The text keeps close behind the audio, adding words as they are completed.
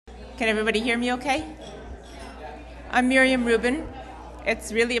Can everybody hear me okay? I'm Miriam Rubin.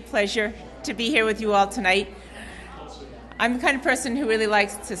 It's really a pleasure to be here with you all tonight. I'm the kind of person who really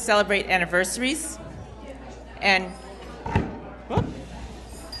likes to celebrate anniversaries. And whoop.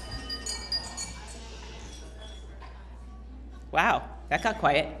 Wow, that got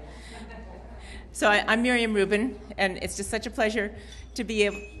quiet. So I'm Miriam Rubin, and it's just such a pleasure to be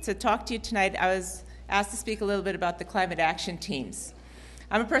able to talk to you tonight. I was asked to speak a little bit about the climate action teams.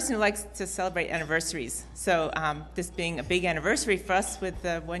 I'm a person who likes to celebrate anniversaries. So this being a big anniversary for us with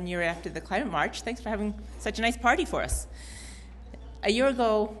 1 year after the climate march, thanks for having such a nice party for us. A year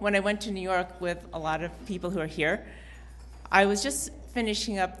ago, when I went to New York with a lot of people who are here, I was just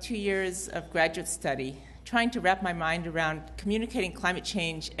finishing up 2 years of graduate study, trying to wrap my mind around communicating climate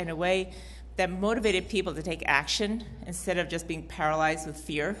change in a way that motivated people to take action instead of just being paralyzed with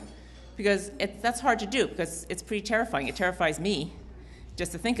fear. Because that's hard to do, because it's pretty terrifying. It terrifies me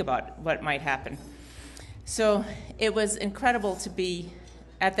just to think about what might happen. So it was incredible to be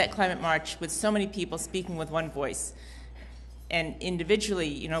at that climate march with so many people speaking with one voice. And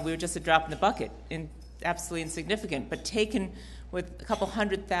individually, we were just a drop in the bucket, absolutely insignificant. But taken with a couple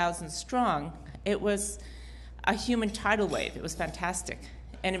 100,000 strong, it was a human tidal wave. It was fantastic.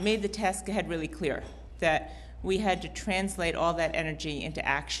 And it made the task ahead really clear that we had to translate all that energy into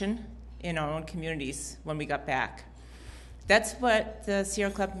action in our own communities when we got back. That's what the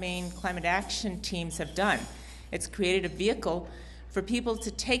Sierra Club Maine climate action teams have done. It's created a vehicle for people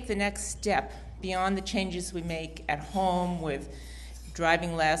to take the next step beyond the changes we make at home with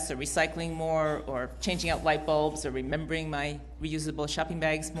driving less or recycling more or changing out light bulbs or remembering my reusable shopping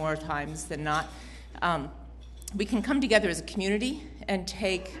bags more times than not. We can come together as a community and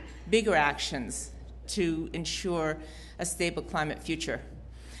take bigger actions to ensure a stable climate future.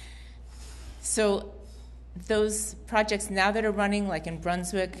 So those projects now that are running, like in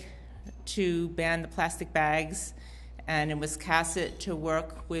Brunswick, to ban the plastic bags, and in Wiscasset to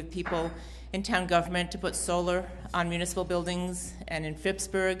work with people in town government to put solar on municipal buildings, and in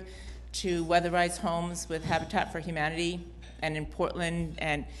Phippsburg to weatherize homes with Habitat for Humanity, and in Portland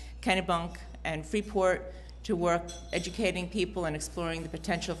and Kennebunk and Freeport to work educating people and exploring the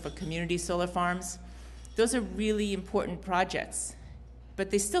potential for community solar farms. Those are really important projects,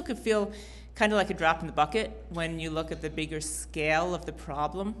 but they still could feel kind of like a drop in the bucket when you look at the bigger scale of the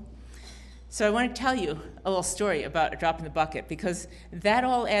problem. So I want to tell you a little story about a drop in the bucket, because that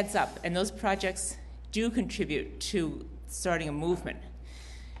all adds up, and those projects do contribute to starting a movement.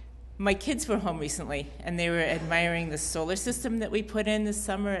 My kids were home recently, and they were admiring the solar system that we put in this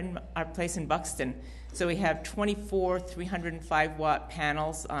summer in our place in Buxton. So we have 24 305-watt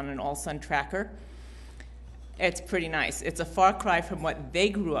panels on an all-sun tracker. It's pretty nice. It's a far cry from what they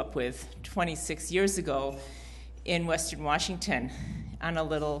grew up with 26 years ago in Western Washington on a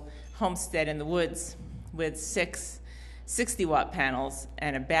little homestead in the woods with 6 60-watt panels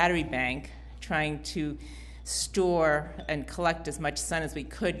and a battery bank, trying to store and collect as much sun as we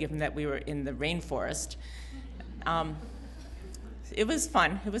could, given that we were in the rainforest. It was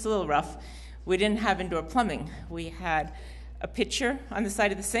fun. It was a little rough. We didn't have indoor plumbing. We had a pitcher on the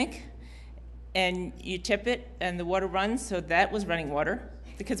side of the sink, and you tip it, and the water runs, so that was running water.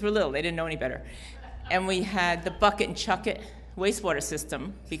 The kids were little. They didn't know any better. And we had the bucket and chuck it wastewater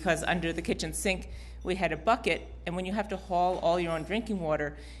system, because under the kitchen sink, we had a bucket, and when you have to haul all your own drinking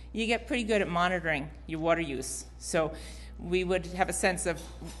water, you get pretty good at monitoring your water use. So we would have a sense of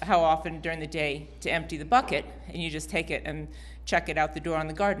how often during the day to empty the bucket, and you just take it and chuck it out the door on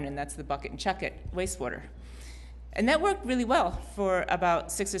the garden, and that's the bucket and chuck it wastewater. And that worked really well for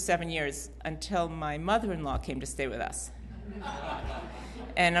about 6 or 7 years until my mother-in-law came to stay with us.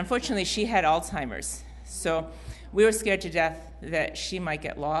 And unfortunately, she had Alzheimer's. So we were scared to death that she might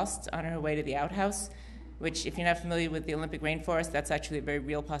get lost on her way to the outhouse, which, if you're not familiar with the Olympic rainforest, that's actually a very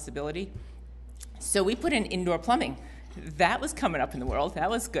real possibility. So we put in indoor plumbing. That was coming up in the world. That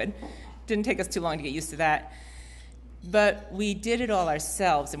was good. Didn't take us too long to get used to that. But we did it all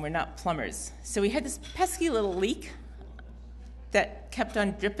ourselves, and we're not plumbers. So we had this pesky little leak that kept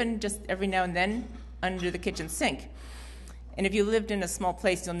on dripping just every now and then under the kitchen sink. And if you lived in a small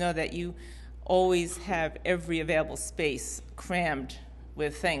place, you'll know that you always have every available space crammed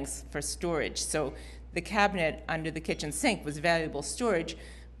with things for storage. So the cabinet under the kitchen sink was valuable storage,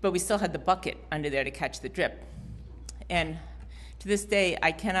 but we still had the bucket under there to catch the drip. And to this day,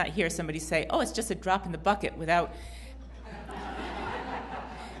 I cannot hear somebody say, "Oh, it's just a drop in the bucket," without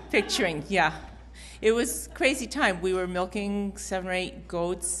picturing, yeah. It was a crazy time. We were milking 7 or 8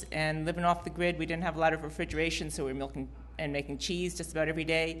 goats and living off the grid. We didn't have a lot of refrigeration, so we were milking and making cheese just about every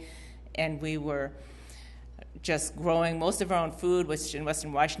day. And we were just growing most of our own food, which in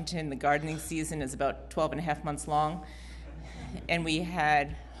Western Washington, the gardening season is about 12 and a half months long. And we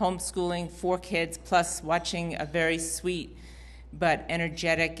had homeschooling, 4 kids, plus watching a very sweet but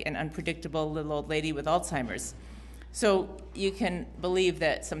energetic and unpredictable little old lady with Alzheimer's. So you can believe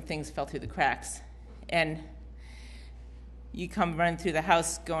that some things fell through the cracks. And you come running through the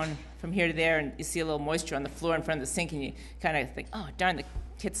house going from here to there, and you see a little moisture on the floor in front of the sink, and you kind of think, oh, darn, the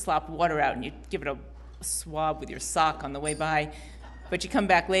kid slopped water out, and you give it a swab with your sock on the way by. But you come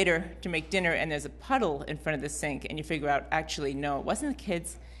back later to make dinner, and there's a puddle in front of the sink, and you figure out, actually, no, it wasn't the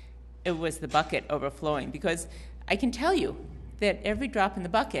kids, it was the bucket overflowing. Because I can tell you that every drop in the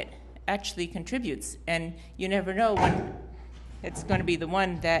bucket actually contributes, and you never know when it's going to be the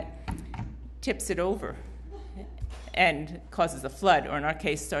one that tips it over and causes a flood, or in our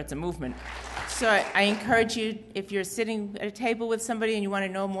case, starts a movement. So I encourage you, if you're sitting at a table with somebody and you want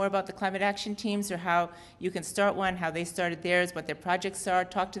to know more about the climate action teams or how you can start one, how they started theirs, what their projects are,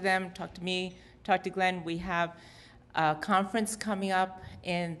 talk to them, talk to me, talk to Glenn. We have a conference coming up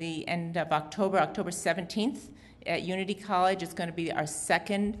in the end of October, October 17th at Unity College. It's going to be our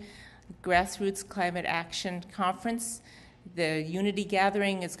second Grassroots Climate Action Conference. The Unity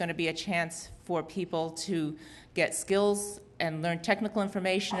Gathering is going to be a chance for people to get skills and learn technical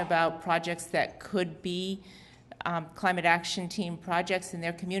information about projects that could be climate action team projects in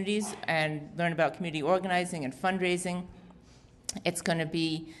their communities, and learn about community organizing and fundraising. It's going to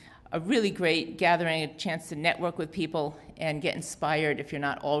be a really great gathering, a chance to network with people and get inspired, if you're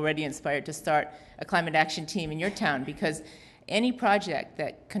not already inspired, to start a climate action team in your town, because any project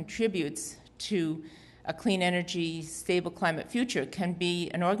that contributes to a clean energy, stable climate future can be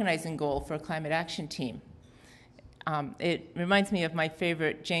an organizing goal for a climate action team. It reminds me of my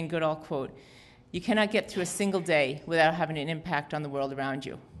favorite Jane Goodall quote: "You cannot get through a single day without having an impact on the world around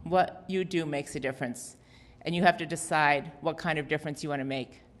you. What you do makes a difference, and you have to decide what kind of difference you want to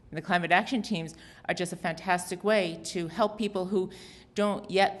make." And the climate action teams are just a fantastic way to help people who don't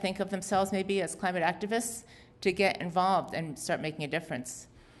yet think of themselves maybe as climate activists to get involved and start making a difference.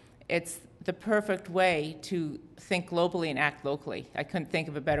 It's the perfect way to think globally and act locally. I couldn't think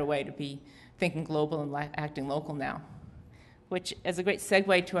of a better way to be thinking global and acting local now, which is a great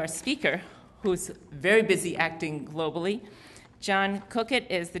segue to our speaker, who's very busy acting globally. John Coequyt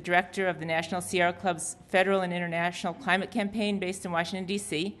is the director of the National Sierra Club's federal and international climate campaign based in Washington,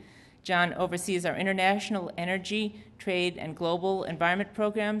 D.C. John oversees our international energy, trade, and global environment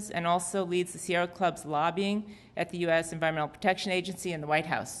programs, and also leads the Sierra Club's lobbying at the U.S. Environmental Protection Agency and the White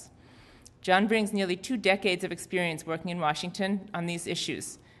House. John brings nearly 2 decades of experience working in Washington on these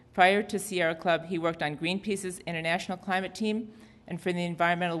issues. Prior to Sierra Club, he worked on Greenpeace's International Climate Team and for the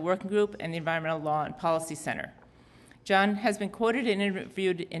Environmental Working Group and the Environmental Law and Policy Center. John has been quoted and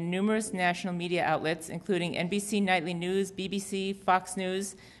interviewed in numerous national media outlets, including NBC Nightly News, BBC, Fox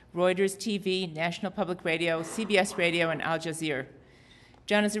News, Reuters TV, National Public Radio, CBS Radio, and Al Jazeera.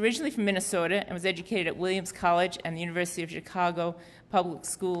 John is originally from Minnesota and was educated at Williams College and the University of Chicago Public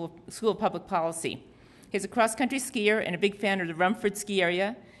School of Public Policy. He's a cross-country skier and a big fan of the Rumford ski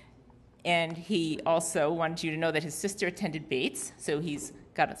area, and he also wanted you to know that his sister attended Bates, so he's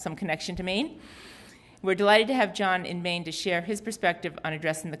got some connection to Maine. We're delighted to have John in Maine to share his perspective on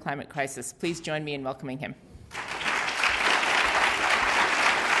addressing the climate crisis. Please join me in welcoming him.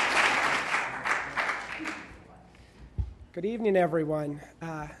 Good evening, everyone.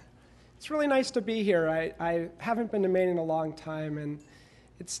 It's really nice to be here. I haven't been to Maine in a long time, and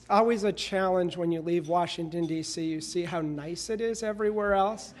it's always a challenge when you leave Washington, D.C. You see how nice it is everywhere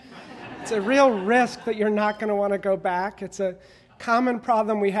else. It's a real risk that you're not going to want to go back. It's a common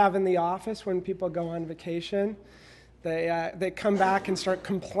problem we have in the office when people go on vacation. They come back and start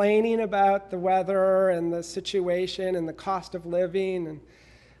complaining about the weather and the situation and the cost of living.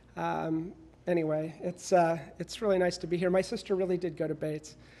 And anyway, it's really nice to be here. My sister really did go to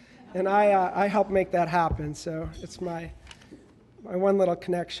Bates, and I helped make that happen. So it's my one little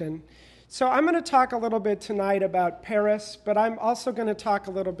connection. So I'm going to talk a little bit tonight about Paris, but I'm also going to talk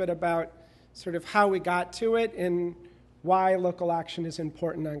a little bit about sort of how we got to it and why local action is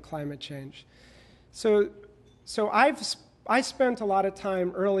important on climate change. So I spent a lot of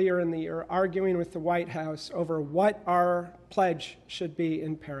time earlier in the year arguing with the White House over what our pledge should be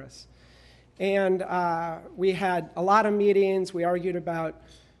in Paris. And we had a lot of meetings. We argued about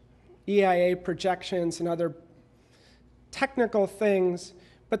EIA projections and other technical things,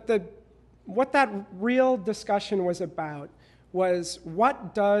 but what that real discussion was about was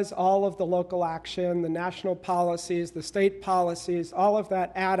what does all of the local action, the national policies, the state policies, all of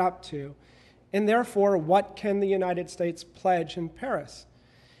that add up to? And therefore, what can the United States pledge in Paris?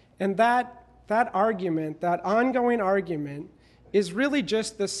 And that that argument, that ongoing argument, is really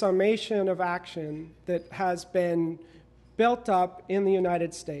just the summation of action that has been built up in the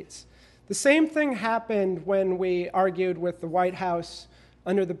United States. The same thing happened when we argued with the White House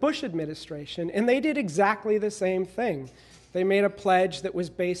under the Bush administration, and they did exactly the same thing. They made a pledge that was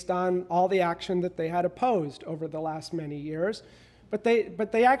based on all the action that they had opposed over the last many years, but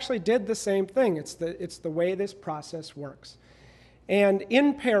they actually did the same thing. It's the way this process works. And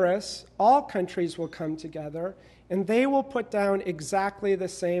in Paris, all countries will come together, and they will put down exactly the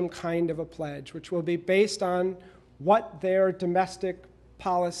same kind of a pledge, which will be based on what their domestic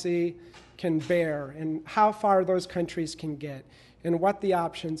policy can bear and how far those countries can get and what the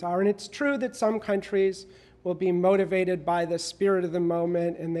options are. And it's true that some countries will be motivated by the spirit of the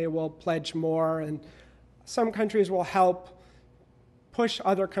moment and they will pledge more, and some countries will help push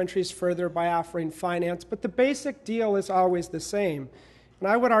other countries further by offering finance, but the basic deal is always the same. And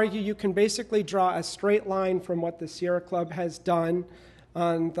I would argue you can basically draw a straight line from what the Sierra Club has done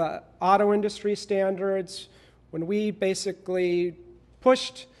on the auto industry standards, when we basically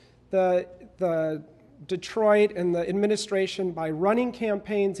pushed the Detroit and the administration by running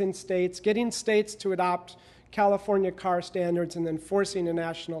campaigns in states, getting states to adopt California car standards, and then forcing a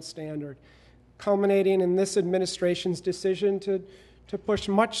national standard, culminating in this administration's decision to push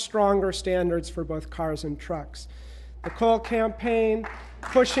much stronger standards for both cars and trucks. The coal campaign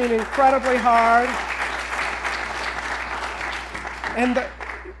pushing incredibly hard, and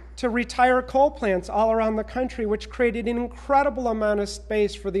to retire coal plants all around the country, which created an incredible amount of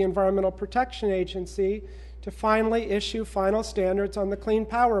space for the Environmental Protection Agency to finally issue final standards on the Clean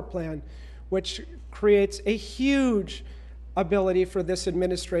Power Plan, which creates a huge ability for this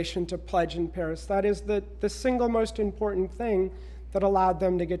administration to pledge in Paris. That is the single most important thing that allowed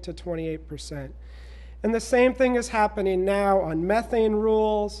them to get to 28%. And the same thing is happening now on methane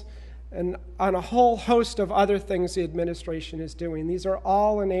rules and on a whole host of other things the administration is doing. These are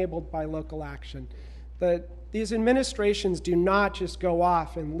all enabled by local action. These administrations do not just go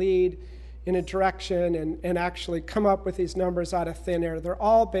off and lead in a direction and actually come up with these numbers out of thin air. They're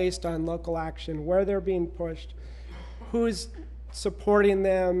all based on local action, where they're being pushed, who's supporting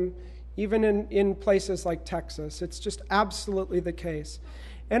them, even in places like Texas. It's just absolutely the case.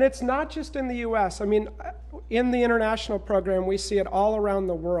 And it's not just in the US. I mean, in the international program, we see it all around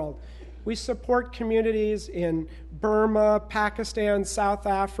the world. We support communities in Burma, Pakistan, South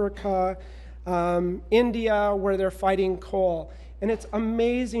Africa, India, where they're fighting coal. And it's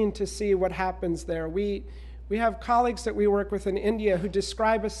amazing to see what happens there. We have colleagues that we work with in India who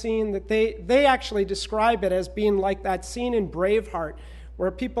describe a scene that they actually describe it as being like that scene in Braveheart,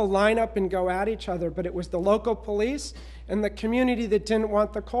 where people line up and go at each other, but it was the local police and the community that didn't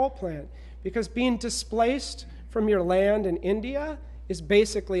want the coal plant. Because being displaced from your land in India is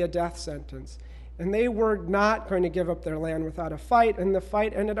basically a death sentence. And they were not going to give up their land without a fight, and the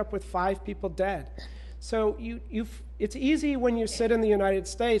fight ended up with 5 people dead. So it's easy when you sit in the United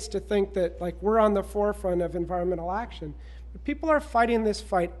States to think that like we're on the forefront of environmental action. But people are fighting this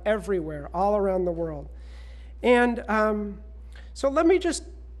fight everywhere, all around the world. And so let me just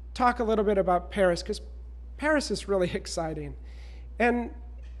talk a little bit about Paris, because Paris is really exciting. And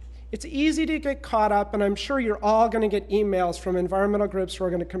it's easy to get caught up, and I'm sure you're all going to get emails from environmental groups who are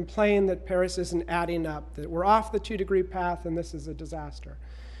going to complain that Paris isn't adding up, that we're off the 2-degree path and this is a disaster.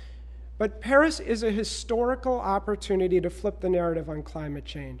 But Paris is a historical opportunity to flip the narrative on climate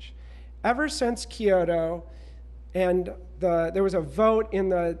change. Ever since Kyoto, and there was a vote in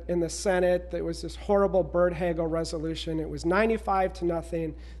the Senate that was this horrible Byrd-Hagel resolution. It was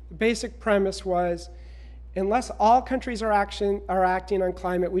 95-0. The basic premise was, unless all countries are acting on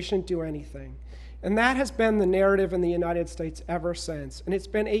climate, we shouldn't do anything. And that has been the narrative in the United States ever since. And it's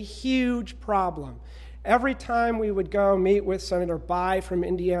been a huge problem. Every time we would go meet with Senator Bai from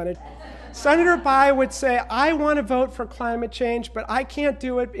Indiana, Senator Bai would say, I want to vote for climate change, but I can't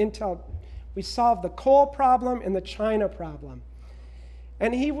do it until we solve the coal problem and the China problem.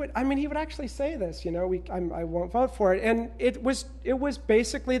 And he would actually say this, you know, I won't vote for it. And it was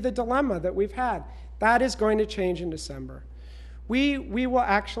basically the dilemma that we've had. That is going to change in December. We will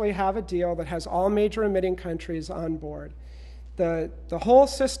actually have a deal that has all major emitting countries on board. The whole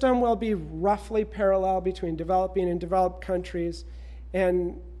system will be roughly parallel between developing and developed countries,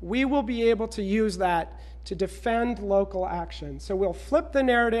 and we will be able to use that to defend local action. So we'll flip the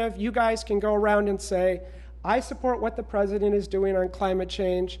narrative. You guys can go around and say, I support what the president is doing on climate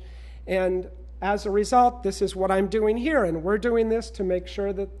change, and as a result, this is what I'm doing here, and we're doing this to make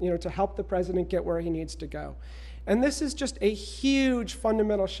sure that, you know, to help the president get where he needs to go. And this is just a huge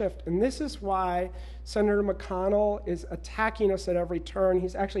fundamental shift. And this is why Senator McConnell is attacking us at every turn.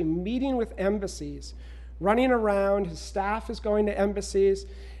 He's actually meeting with embassies, running around. His staff is going to embassies.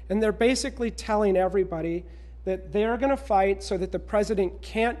 And they're basically telling everybody that they're going to fight so that the president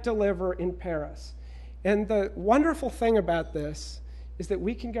can't deliver in Paris. And the wonderful thing about this is that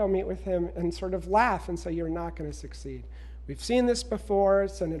we can go meet with him and sort of laugh and say, you're not going to succeed. We've seen this before.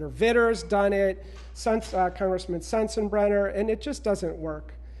 Senator Vitter's done it, Congressman Sensenbrenner, and it just doesn't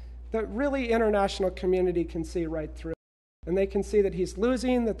work. The really international community can see right through it. And they can see that he's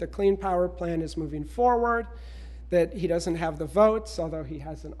losing, that the Clean Power Plan is moving forward, that he doesn't have the votes, although he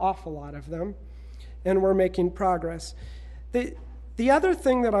has an awful lot of them, and we're making progress. The other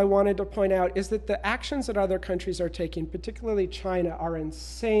thing that I wanted to point out is that the actions that other countries are taking, particularly China, are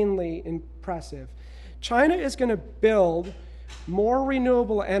insanely impressive. China is going to build more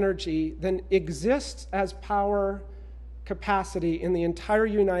renewable energy than exists as power capacity in the entire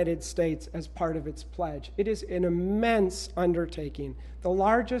United States as part of its pledge. It is an immense undertaking, the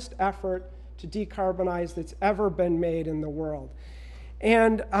largest effort to decarbonize that's ever been made in the world.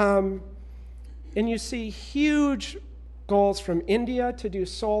 And you see huge goals from India to do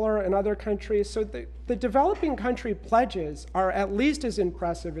solar and other countries. So the developing country pledges are at least as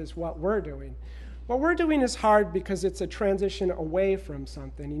impressive as what we're doing. What we're doing is hard because it's a transition away from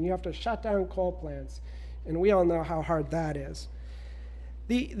something, and you have to shut down coal plants, and we all know how hard that is.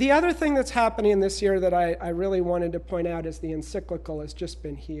 The other thing that's happening this year that I really wanted to point out is the encyclical has just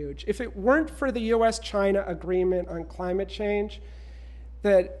been huge. If it weren't for the US-China agreement on climate change,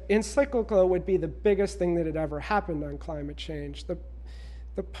 that encyclical would be the biggest thing that had ever happened on climate change. The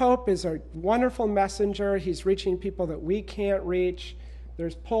Pope is a wonderful messenger. He's reaching people that we can't reach.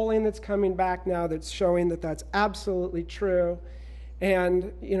 There's polling that's coming back now that's showing that that's absolutely true.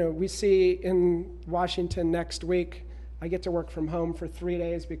 And we see in Washington next week, I get to work from home for 3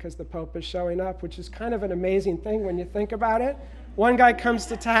 days because the Pope is showing up, which is kind of an amazing thing when you think about it. One guy comes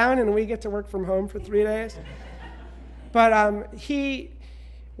to town and we get to work from home for 3 days. But he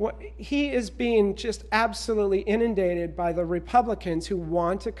is being just absolutely inundated by the Republicans who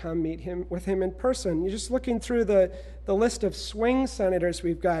want to come meet with him in person. You're just looking through the list of swing senators.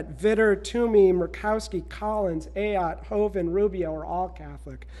 We've got Vitter, Toomey, Murkowski, Collins, Ayotte, Hoeven, Rubio are all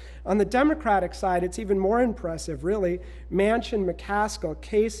Catholic. On the Democratic side, it's even more impressive, really. Manchin, McCaskill,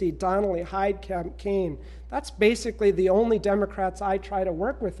 Casey, Donnelly, Hyde, Kane. That's basically the only Democrats I try to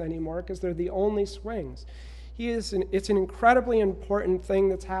work with anymore because they're the only swings. It's an incredibly important thing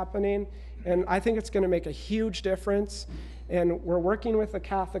that's happening, and I think it's going to make a huge difference. And we're working with the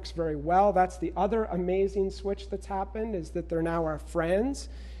Catholics very well. That's the other amazing switch that's happened, is that they're now our friends,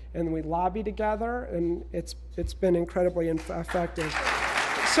 and we lobby together, and it's been incredibly effective.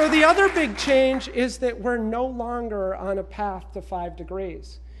 So the other big change is that we're no longer on a path to 5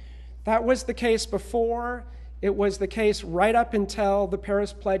 degrees. That was the case before. It was the case right up until the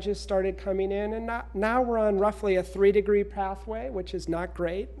Paris pledges started coming in, and now we're on roughly a 3-degree pathway, which is not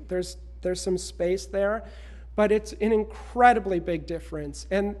great. There's some space there, but it's an incredibly big difference.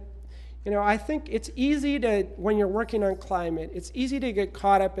 And I think it's easy to, when you're working on climate, it's easy to get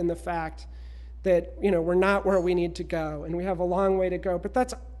caught up in the fact that we're not where we need to go, and we have a long way to go. But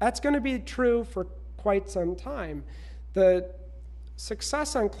that's going to be true for quite some time. The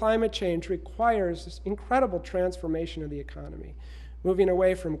success on climate change requires this incredible transformation of the economy, moving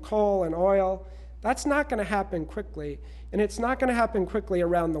away from coal and oil. That's not going to happen quickly, and it's not going to happen quickly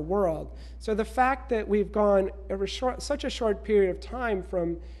around the world. So the fact that we've gone over such a short period of time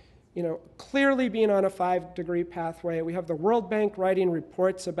from clearly being on a 5-degree pathway, we have the World Bank writing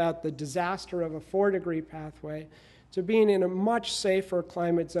reports about the disaster of a 4-degree pathway, to being in a much safer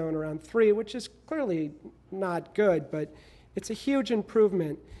climate zone around 3, which is clearly not good, but it's a huge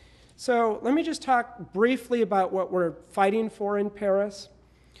improvement. So let me just talk briefly about what we're fighting for in Paris.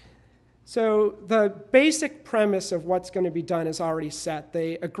 So the basic premise of what's going to be done is already set.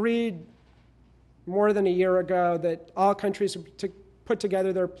 They agreed more than a year ago that all countries would put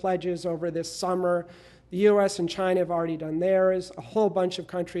together their pledges over this summer. The US and China have already done theirs. A whole bunch of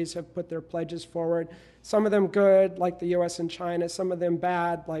countries have put their pledges forward. Some of them good, like the US and China. Some of them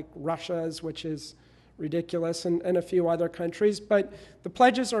bad, like Russia's, which is ridiculous, and a few other countries. But the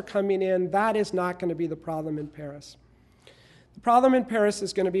pledges are coming in. That is not going to be the problem in Paris. The problem in Paris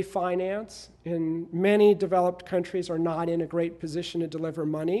is going to be finance, and many developed countries are not in a great position to deliver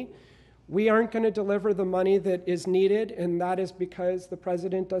money. We aren't going to deliver the money that is needed, and that is because the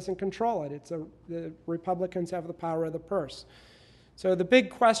president doesn't control it. The Republicans have the power of the purse. So the big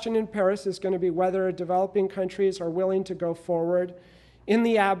question in Paris is going to be whether developing countries are willing to go forward in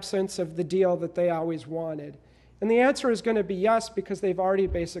the absence of the deal that they always wanted. And the answer is going to be yes, because they've already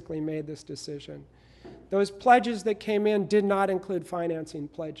basically made this decision. Those pledges that came in did not include financing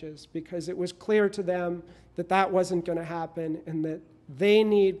pledges, because it was clear to them that that wasn't going to happen and that they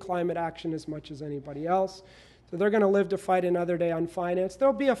need climate action as much as anybody else. So they're going to live to fight another day on finance.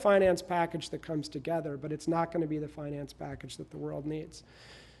 There'll be a finance package that comes together, but it's not going to be the finance package that the world needs.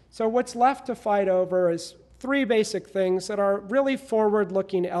 So what's left to fight over is three basic things that are really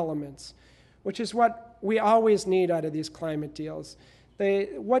forward-looking elements, which is what we always need out of these climate deals.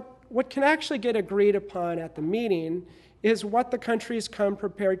 What can actually get agreed upon at the meeting is what the countries come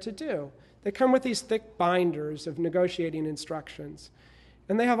prepared to do. They come with these thick binders of negotiating instructions.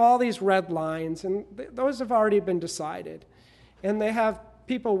 And they have all these red lines, and those have already been decided. And they have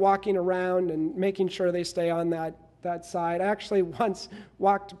people walking around and making sure they stay on that side. I actually once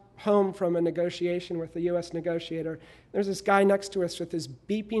walked home from a negotiation with the U.S. negotiator. There's this guy next to us with this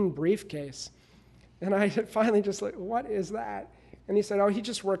beeping briefcase. And I finally just like, what is that? And he said, oh, he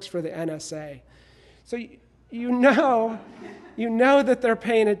just works for the NSA. So you know that they're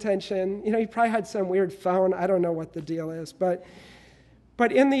paying attention. You know, he probably had some weird phone. I don't know what the deal is. But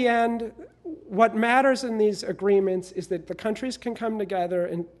in the end, what matters in these agreements is that the countries can come together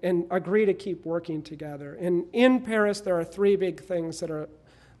and agree to keep working together. And in Paris, there are three big things that are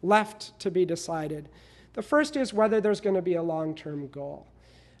left to be decided. The first is whether there's going to be a long-term goal.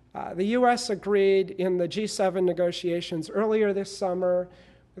 The U.S. agreed in the G7 negotiations earlier this summer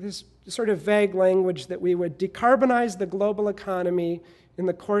with this sort of vague language that we would decarbonize the global economy in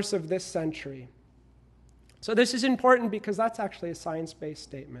the course of this century. So this is important because that's actually a science-based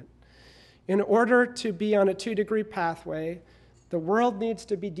statement. In order to be on a 2-degree pathway, the world needs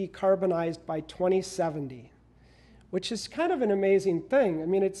to be decarbonized by 2070, which is kind of an amazing thing. I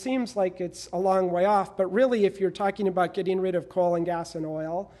mean, it seems like it's a long way off, but really if you're talking about getting rid of coal and gas and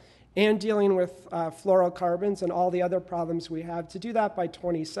oil and dealing with fluorocarbons and all the other problems we have, to do that by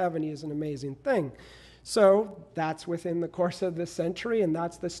 2070 is an amazing thing. So that's within the course of this century, and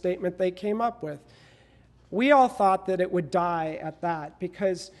that's the statement they came up with. We all thought that it would die at that,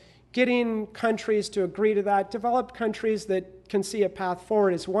 because getting countries to agree to that, developed countries that can see a path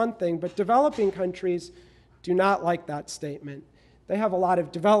forward is one thing, but developing countries do not like that statement. They have a lot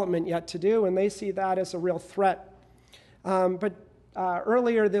of development yet to do, and they see that as a real threat. But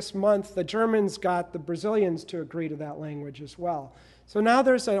earlier this month, the Germans got the Brazilians to agree to that language as well. So now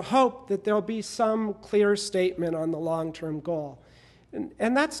there's a hope that there'll be some clear statement on the long-term goal.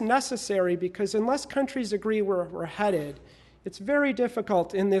 And that's necessary, because unless countries agree where we're headed, it's very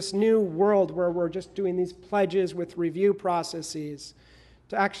difficult in this new world where we're just doing these pledges with review processes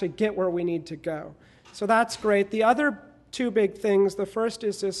to actually get where we need to go. So that's great. The other two big things, the first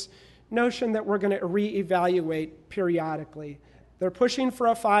is this notion that we're going to reevaluate periodically. They're pushing for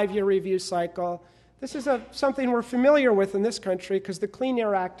a 5-year review cycle. This is something we're familiar with in this country because the Clean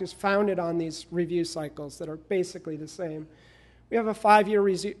Air Act is founded on these review cycles that are basically the same. We have a 5-year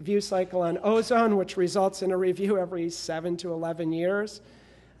review cycle on ozone, which results in a review every 7 to 11 years.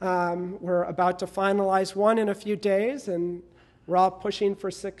 We're about to finalize one in a few days, and we're all pushing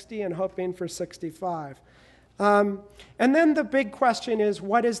for 60 and hoping for 65. And then the big question is,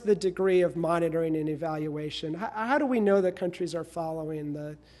 what is the degree of monitoring and evaluation? How do we know that countries are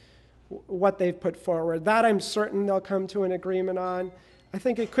following what they've put forward? That I'm certain they'll come to an agreement on. I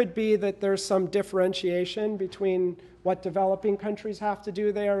think it could be that there's some differentiation between what developing countries have to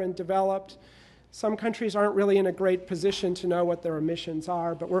do there and developed. Some countries aren't really in a great position to know what their emissions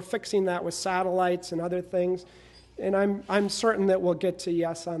are, but we're fixing that with satellites and other things. And I'm certain that we'll get to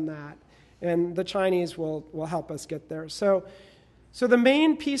yes on that. And the Chinese will help us get there. So the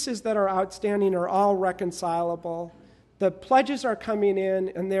main pieces that are outstanding are all reconcilable. The pledges are coming in,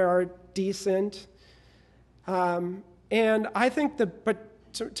 and they are decent. And I think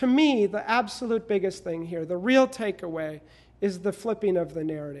to me, the absolute biggest thing here, the real takeaway, is the flipping of the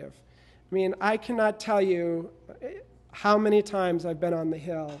narrative. I mean, I cannot tell you how many times I've been on the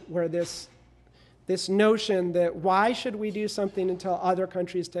Hill where this notion that why should we do something until other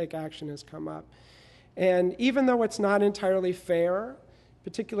countries take action has come up. And even though it's not entirely fair,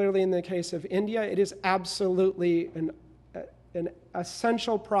 particularly in the case of India, it is absolutely an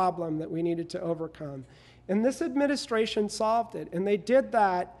essential problem that we needed to overcome. And this administration solved it, and they did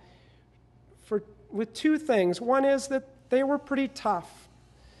that with two things. One is that they were pretty tough.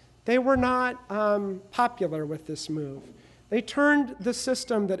 They were not popular with this move. They turned the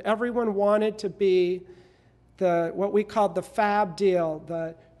system that everyone wanted to be what we called the FAB deal,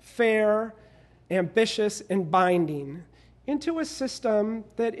 the fair, ambitious, and binding, into a system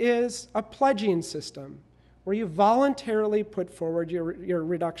that is a pledging system, where you voluntarily put forward your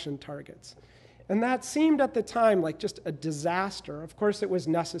reduction targets. And that seemed at the time like just a disaster. Of course, it was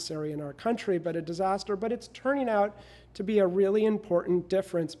necessary in our country, but a disaster. But it's turning out to be a really important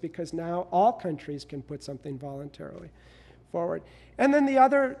difference because now all countries can put something voluntarily forward. And then the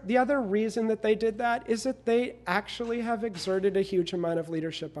other reason that they did that is that they actually have exerted a huge amount of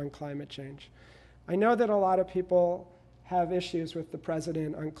leadership on climate change. I know that a lot of people have issues with the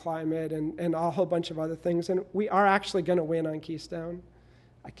president on climate and a whole bunch of other things, and we are actually going to win on Keystone.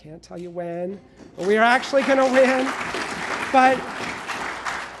 I can't tell you when, but we are actually going to win.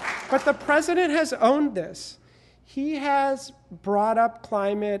 But the president has owned this. He has brought up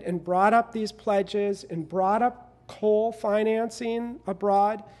climate and brought up these pledges and brought up coal financing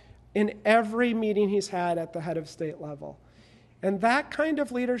abroad in every meeting he's had at the head of state level. And that kind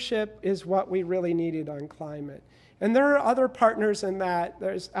of leadership is what we really needed on climate. And there are other partners in that.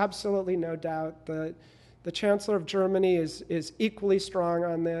 There's absolutely no doubt. The Chancellor of Germany is equally strong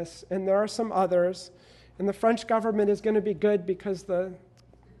on this, and there are some others. And the French government is going to be good because the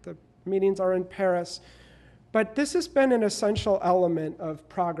meetings are in Paris. But this has been an essential element of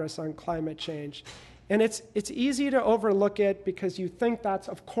progress on climate change. And it's easy to overlook it because you think that's,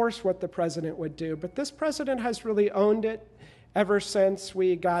 of course, what the president would do. But this president has really owned it ever since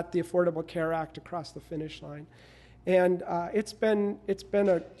we got the Affordable Care Act across the finish line. And it's been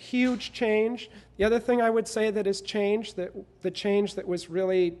a huge change. The other thing I would say that has changed, that the change that was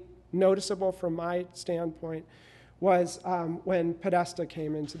really noticeable from my standpoint, was when Podesta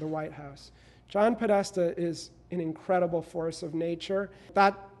came into the White House. John Podesta is an incredible force of nature.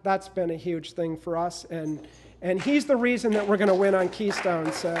 That's been a huge thing for us, and he's the reason that we're going to win on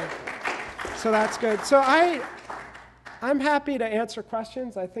Keystone. So that's good. So I'm happy to answer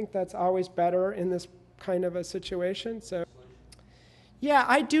questions. I think that's always better in this kind of a situation. So yeah,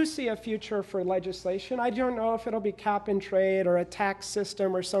 I do see a future for legislation. I don't know if it'll be cap and trade or a tax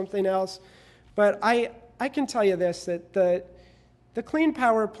system or something else, but I can tell you this, that the Clean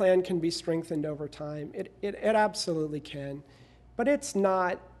Power Plan can be strengthened over time. It absolutely can, but it's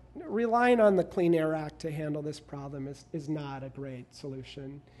not. Relying on the Clean Air Act to handle this problem is not a great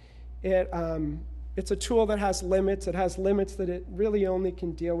solution. It's a tool that has limits. It has limits that it really only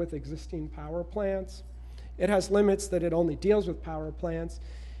can deal with existing power plants. It has limits that it only deals with power plants.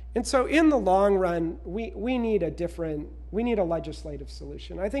 And so in the long run, we need a legislative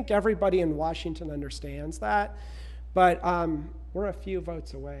solution. I think everybody in Washington understands that, but we're a few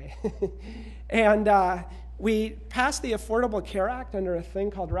votes away. And we passed the Affordable Care Act under a thing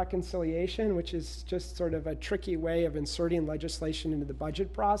called reconciliation, which is just sort of a tricky way of inserting legislation into the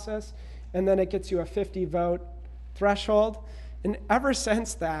budget process. And then it gets you a 50-vote threshold. And ever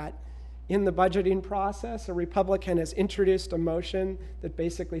since that, in the budgeting process, a Republican has introduced a motion that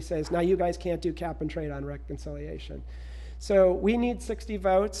basically says, now you guys can't do cap and trade on reconciliation. So we need 60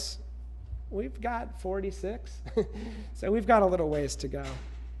 votes. We've got 46. So we've got a little ways to go.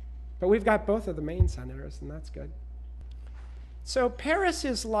 But we've got both of the Maine senators, and that's good. So Paris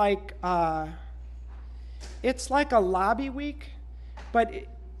is like, it's like a lobby week, but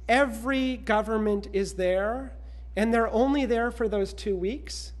every government is there, and they're only there for those 2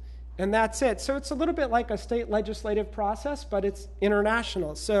 weeks. And that's it. So it's a little bit like a state legislative process, but it's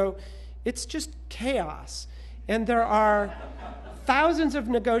international. So it's just chaos. And there are thousands of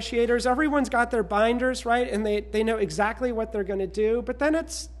negotiators. Everyone's got their binders, right? And they know exactly what they're going to do. But then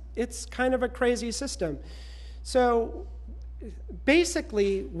it's kind of a crazy system. So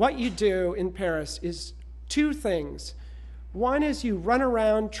basically, what you do in Paris is two things. One is you run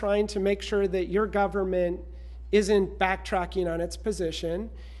around trying to make sure that your government isn't backtracking on its position.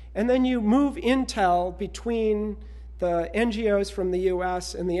 And then you move intel between the NGOs from the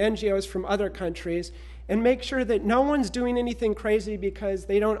US and the NGOs from other countries and make sure that no one's doing anything crazy because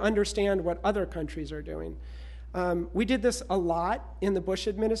they don't understand what other countries are doing. We did this a lot in the Bush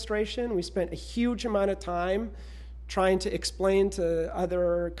administration. We spent a huge amount of time trying to explain to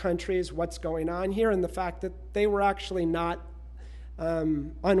other countries what's going on here and the fact that they were actually not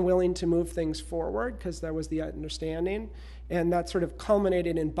unwilling to move things forward because that was the understanding. And that sort of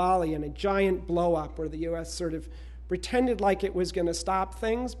culminated in Bali in a giant blow-up where the U.S. sort of pretended like it was going to stop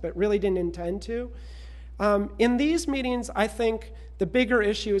things, but really didn't intend to. In these meetings, I think the bigger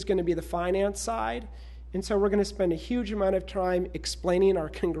issue is going to be the finance side. And so we're going to spend a huge amount of time explaining our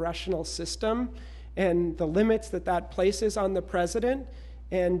congressional system and the limits that that places on the president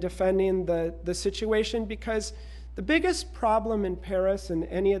and defending the situation, because the biggest problem in Paris and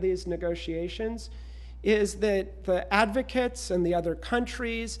any of these negotiations is that the advocates and the other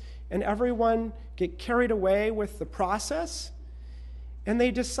countries and everyone get carried away with the process, and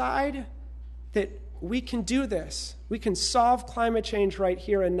they decide that we can do this. We can solve climate change right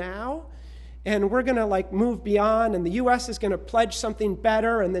here and now, and we're going to like move beyond, and the U.S. is going to pledge something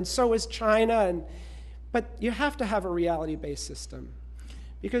better, and then so is China. But you have to have a reality-based system,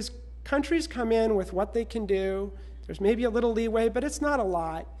 because countries come in with what they can do. There's maybe a little leeway, but it's not a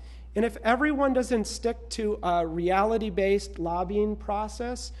lot. And if everyone doesn't stick to a reality-based lobbying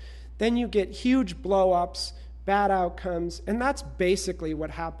process, then you get huge blow-ups, bad outcomes, and that's basically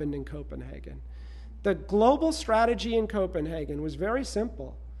what happened in Copenhagen. The global strategy in Copenhagen was very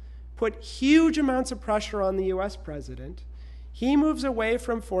simple. Put huge amounts of pressure on the US president. He moves away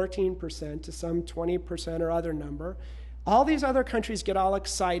from 14% to some 20% or other number. All these other countries get all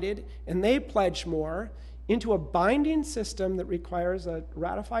excited, and they pledge more into a binding system that requires a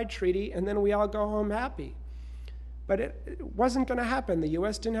ratified treaty, and then we all go home happy. But it wasn't going to happen. The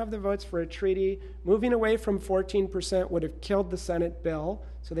US didn't have the votes for a treaty. Moving away from 14% would have killed the Senate bill,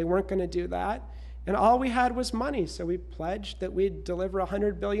 so they weren't going to do that. And all we had was money, so we pledged that we'd deliver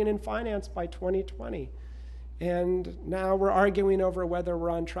 $100 billion in finance by 2020. And now we're arguing over whether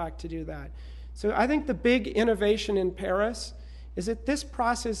we're on track to do that. So I think the big innovation in Paris is that this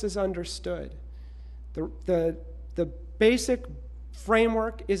process is understood. The basic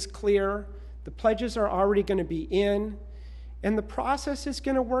framework is clear. The pledges are already going to be in. And the process is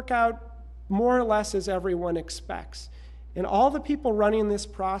going to work out more or less as everyone expects. And all the people running this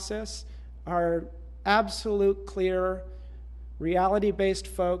process are absolute, clear, reality-based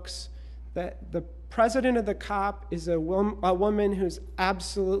folks. That the president of the COP is a woman who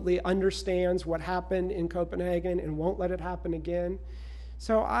absolutely understands what happened in Copenhagen and won't let it happen again.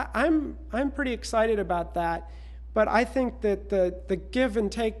 So I'm pretty excited about that. But I think that the give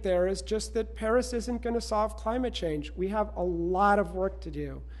and take there is just that Paris isn't going to solve climate change. We have a lot of work to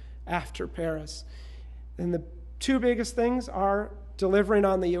do after Paris. And the two biggest things are delivering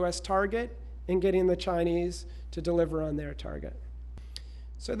on the US target and getting the Chinese to deliver on their target.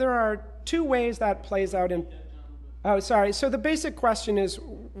 So there are two ways that plays out in... Oh, sorry. So the basic question is,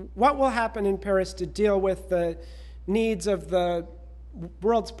 what will happen in Paris to deal with the needs of the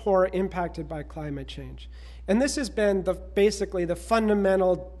world's poor impacted by climate change? And this has been basically the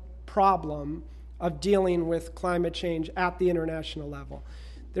fundamental problem of dealing with climate change at the international level.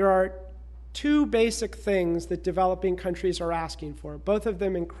 There are two basic things that developing countries are asking for, both of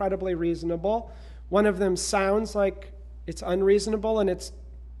them incredibly reasonable. One of them sounds like it's unreasonable, and it's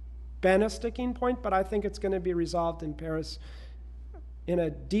been a sticking point, but I think it's going to be resolved in Paris in a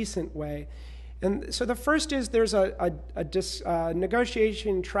decent way. And so the first is there's a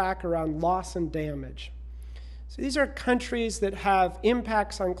negotiation track around loss and damage. So these are countries that have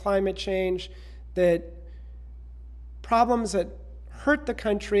impacts on climate change, that problems that hurt the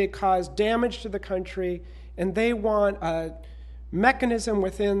country, cause damage to the country, and they want a mechanism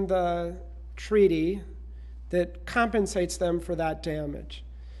within the treaty that compensates them for that damage.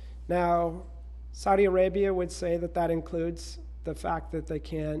 Now, Saudi Arabia would say that that includes the fact that they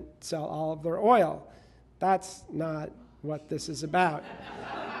can't sell all of their oil. That's not what this is about.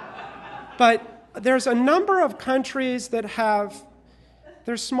 But there's a number of countries that have,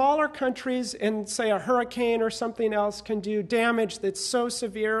 they're smaller countries, and say a hurricane or something else can do damage that's so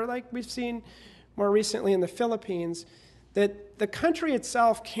severe, like we've seen more recently in the Philippines, that the country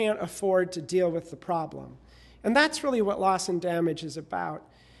itself can't afford to deal with the problem. And that's really what loss and damage is about.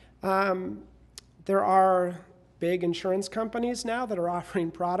 There are big insurance companies now that are offering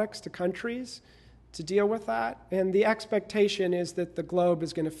products to countries to deal with that, and the expectation is that the globe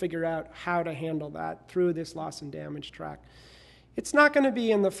is going to figure out how to handle that through this loss and damage track. It's not going to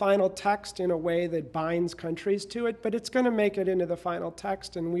be in the final text in a way that binds countries to it, but it's going to make it into the final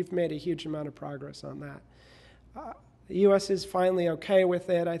text, and we've made a huge amount of progress on that. The U.S. is finally okay with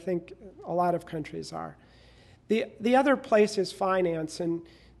it. I think a lot of countries are. The other place is finance, and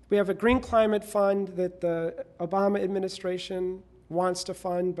we have a green climate fund that the Obama administration wants to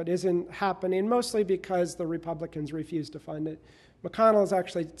fund but isn't happening, mostly because the Republicans refuse to fund it. McConnell is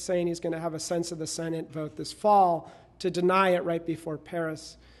actually saying he's going to have a sense of the Senate vote this fall to deny it right before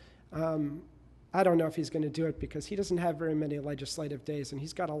Paris. I don't know if he's going to do it because he doesn't have very many legislative days, and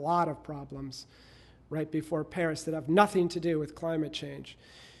he's got a lot of problems right before Paris that have nothing to do with climate change.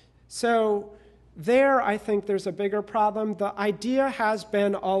 So there, I think there's a bigger problem. The idea has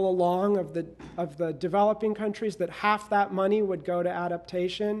been all along of the developing countries that half that money would go to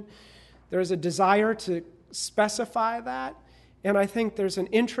adaptation. There's a desire to specify that, and I think there's an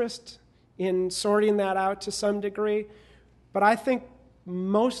interest in sorting that out to some degree. But I think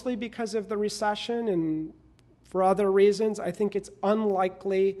mostly because of the recession and for other reasons, I think it's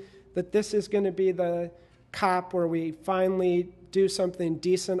unlikely that this is going to be the COP where we finally do something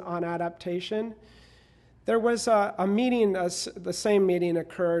decent on adaptation. there was a meeting, the same meeting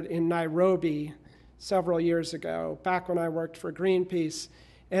occurred in Nairobi several years ago, back when I worked for Greenpeace,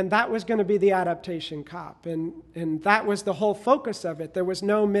 and that was going to be the adaptation COP, and that was the whole focus of it. There was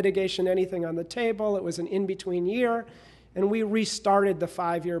no mitigation, anything on the table. It was an in-between year, and we restarted the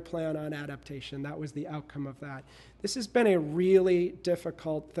 5-year plan on adaptation. That was the outcome of that. This has been a really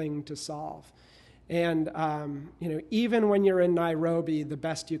difficult thing to solve. And even when you're in Nairobi, the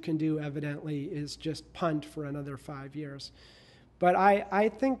best you can do, evidently, is just punt for another 5 years. But I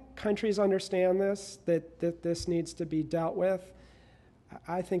think countries understand this, that this needs to be dealt with.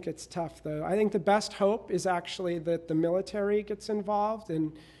 I think it's tough, though. I think the best hope is actually that the military gets involved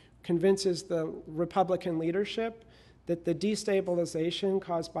and convinces the Republican leadership that the destabilization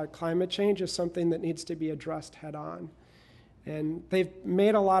caused by climate change is something that needs to be addressed head on. And they've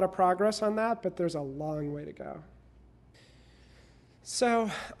made a lot of progress on that, but there's a long way to go. So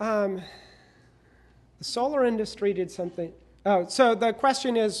the solar industry did something. Oh, so the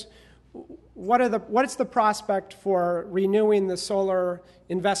question is, what is the prospect for renewing the solar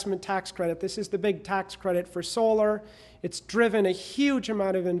investment tax credit? This is the big tax credit for solar. It's driven a huge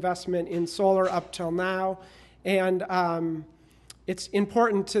amount of investment in solar up till now. And it's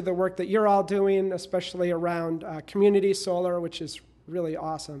important to the work that you're all doing, especially around community solar, which is really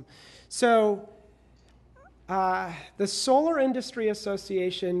awesome. So the Solar Industry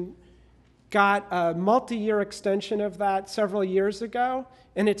Association got a multi-year extension of that several years ago,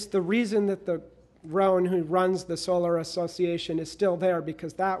 and it's the reason that the Roan, who runs the Solar Association, is still there,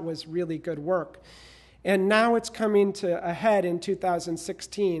 because that was really good work. And now it's coming to a head in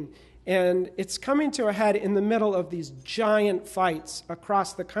 2016. And it's coming to a head in the middle of these giant fights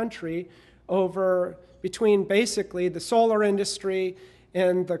across the country between basically the solar industry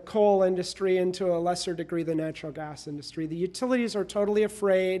and the coal industry, and to a lesser degree the natural gas industry. The utilities are totally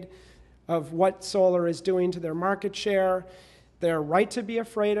afraid of what solar is doing to their market share. They're right to be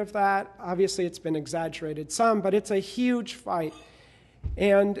afraid of that. Obviously, it's been exaggerated some, but it's a huge fight.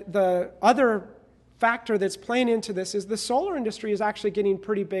 And the other factor that's playing into this is the solar industry is actually getting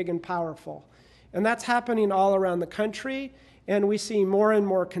pretty big and powerful. And that's happening all around the country. And we see more and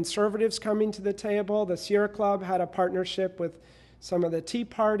more conservatives coming to the table. The Sierra Club had a partnership with some of the Tea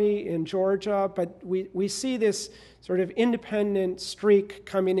Party in Georgia. But we see this sort of independent streak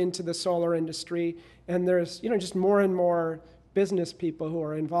coming into the solar industry. And there's just more and more business people who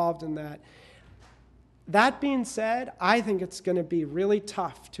are involved in that. That being said, I think it's going to be really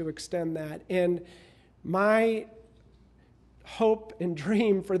tough to extend that. And my hope and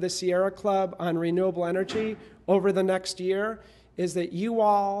dream for the Sierra Club on renewable energy over the next year is that you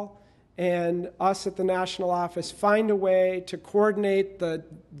all and us at the national office find a way to coordinate the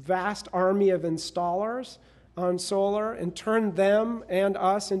vast army of installers on solar and turn them and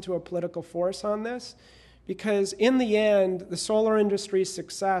us into a political force on this. Because in the end, the solar industry's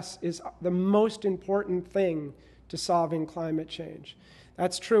success is the most important thing to solving climate change.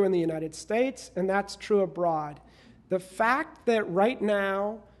 That's true in the United States, and that's true abroad. The fact that right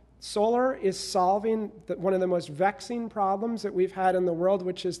now solar is solving one of the most vexing problems that we've had in the world,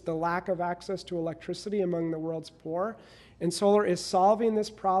 which is the lack of access to electricity among the world's poor, and solar is solving this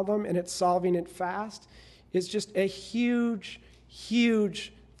problem, and it's solving it fast, is just a huge,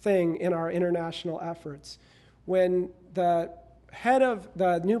 huge thing in our international efforts. When the head of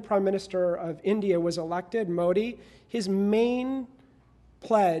the new Prime Minister of India was elected, Modi, his main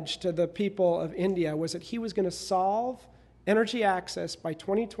pledge to the people of India was that he was going to solve energy access by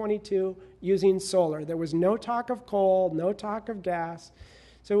 2022 using solar. There was no talk of coal, no talk of gas.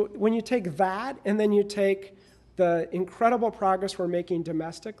 So when you take that and then you take the incredible progress we're making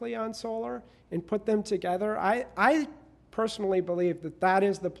domestically on solar and put them together, I personally believe that that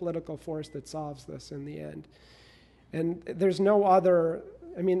is the political force that solves this in the end. And there's no other,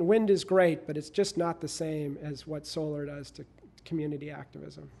 wind is great, but it's just not the same as what solar does to community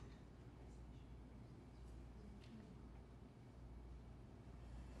activism.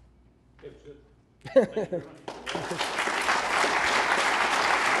 It was good. Thank you very much.